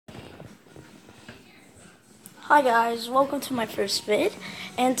Hi guys, welcome to my first vid,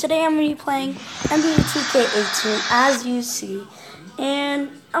 and today I'm going to be playing NBA 2K18 as you see, and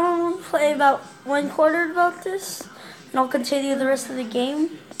I'm going to play about 1/4 about this, and I'll continue the rest of the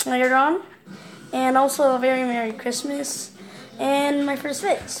game later on, and also a very Merry Christmas, and my first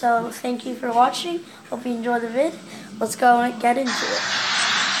vid. So thank you for watching, hope you enjoy the vid. Let's go and get into it.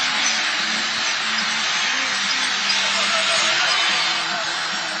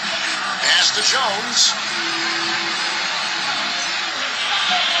 Pass to Jones.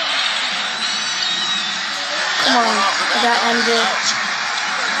 Come on, that ended.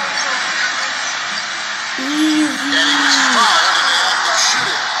 Easy. And he was fouled in the act of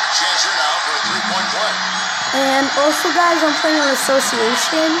shooting. Chance here now for a three-point play. And also, guys, I'm playing an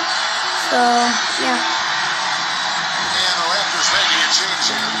association, so yeah. And the Raptors making a change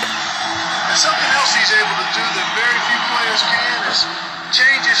here. And something else he's able to do that very few players can is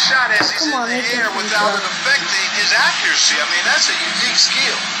change his shot as he's in the air without it affecting his accuracy. I mean, that's a unique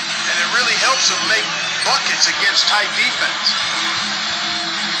skill, and it really helps him make buckets against tight defense.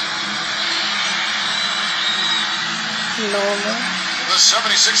 Normal. The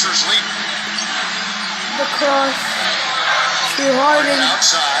 76ers lead. The cross. Too hard and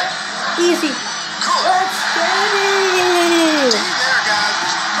Outside. easy. Good. Let's get it. See there, guys,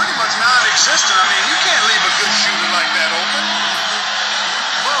 was pretty much non-existent. I mean, you can't leave a good shooter like that open.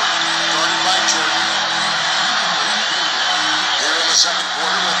 Guarded by Jordan. Here in the second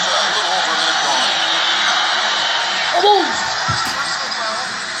quarter with a little over a minute gone. Oh!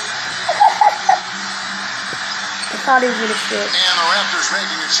 I thought he was gonna shoot. And the Raptors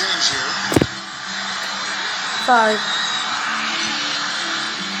making a change here. Sorry.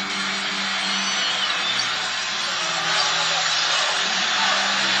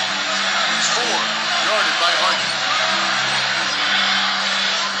 Ford, guarded by Harden.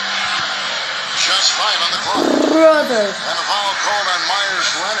 Just 5 on the clock. Brother. And a foul called on Myers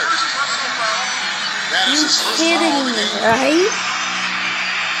Leonard. That is You his first foul kidding of the me, game. right?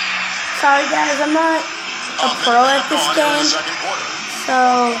 Sorry guys, I'm not a pro at this game, Second quarter.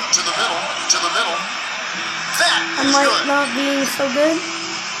 so To the middle, to the middle. That I is might good. not be so good.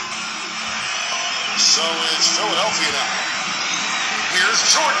 So it's Philadelphia now. Here's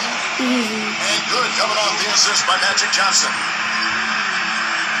Jordan. Easy. And good, coming off the assist by Magic Johnson.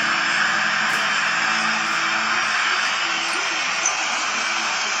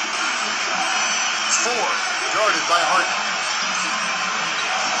 Ford, guarded by Harden.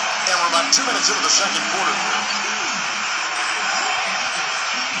 And we're about 2 minutes into the second quarter here.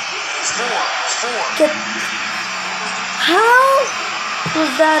 Ford. Get. How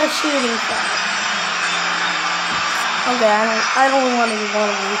was that a shooting foul? Okay, I don't want to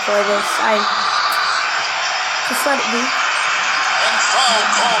replay this. Just let it be. And foul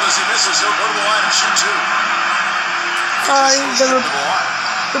called as he misses. He'll go to the line and shoot two. Sorry, Just the to the line.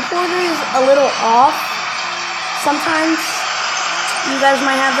 reporter is a little off. Sometimes you guys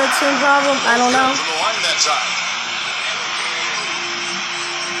might have that same problem. I don't know. From the line that time.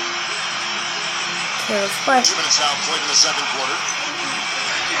 Okay, let's play. 2 minutes now played in the second quarter.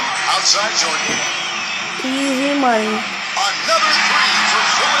 Outside Jordan. Easy money. Another three for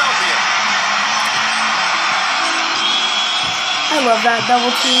Philadelphia. I love that double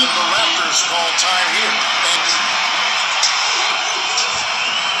And team. the Raptors call time here.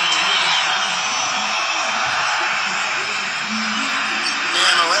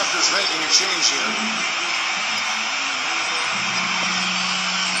 And the Raptors making a change here.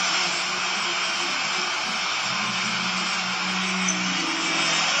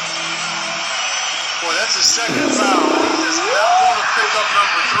 Boy, that's his second foul. He does not want to pick up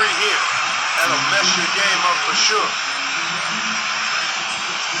number 3 here. That'll mess your game up for sure.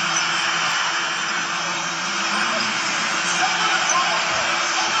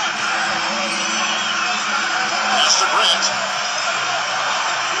 Pass to Grant.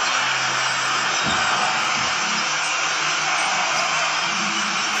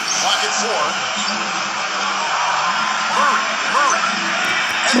 Clock at 4. Murray.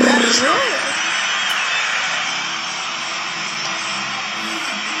 And that is good.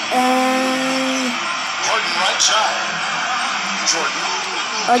 And Harden right side. Jordan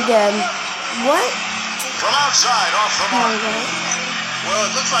again. What? from outside off the mark. Okay. Well,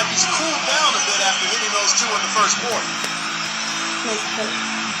 it looks like he's cooled down a bit after hitting those two in the first quarter. Let's play.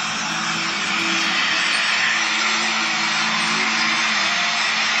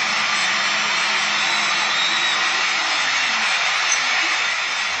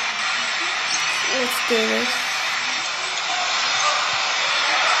 Let's do this.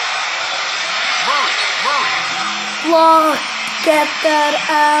 Murray. Block. Get that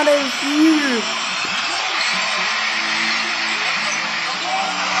out of here.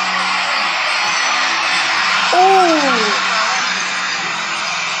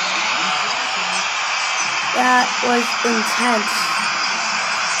 was intense.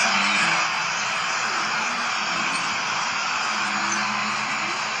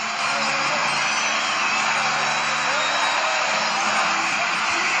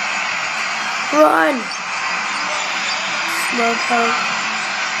 Run! Slow poke.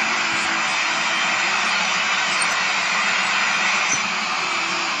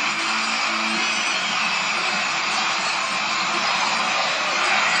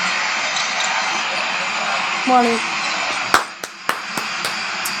 Money.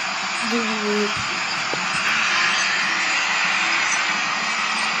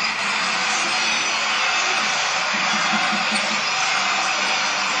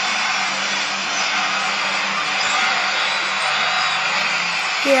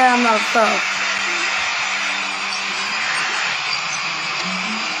 Yeah, I'm not a pro.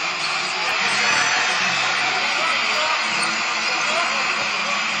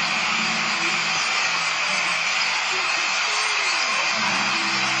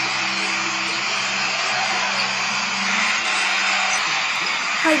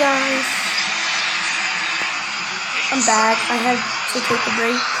 Hi guys. I'm back. I had to take a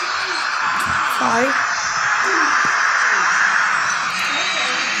break. Sorry.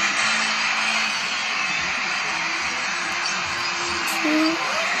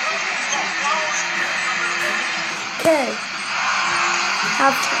 Okay.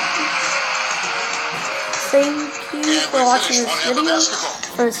 Thank you for watching this video.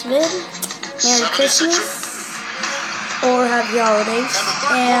 First vid. Merry Christmas. Or happy holidays.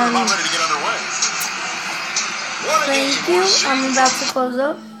 And thank you. I'm about to close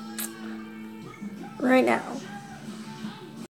up right now.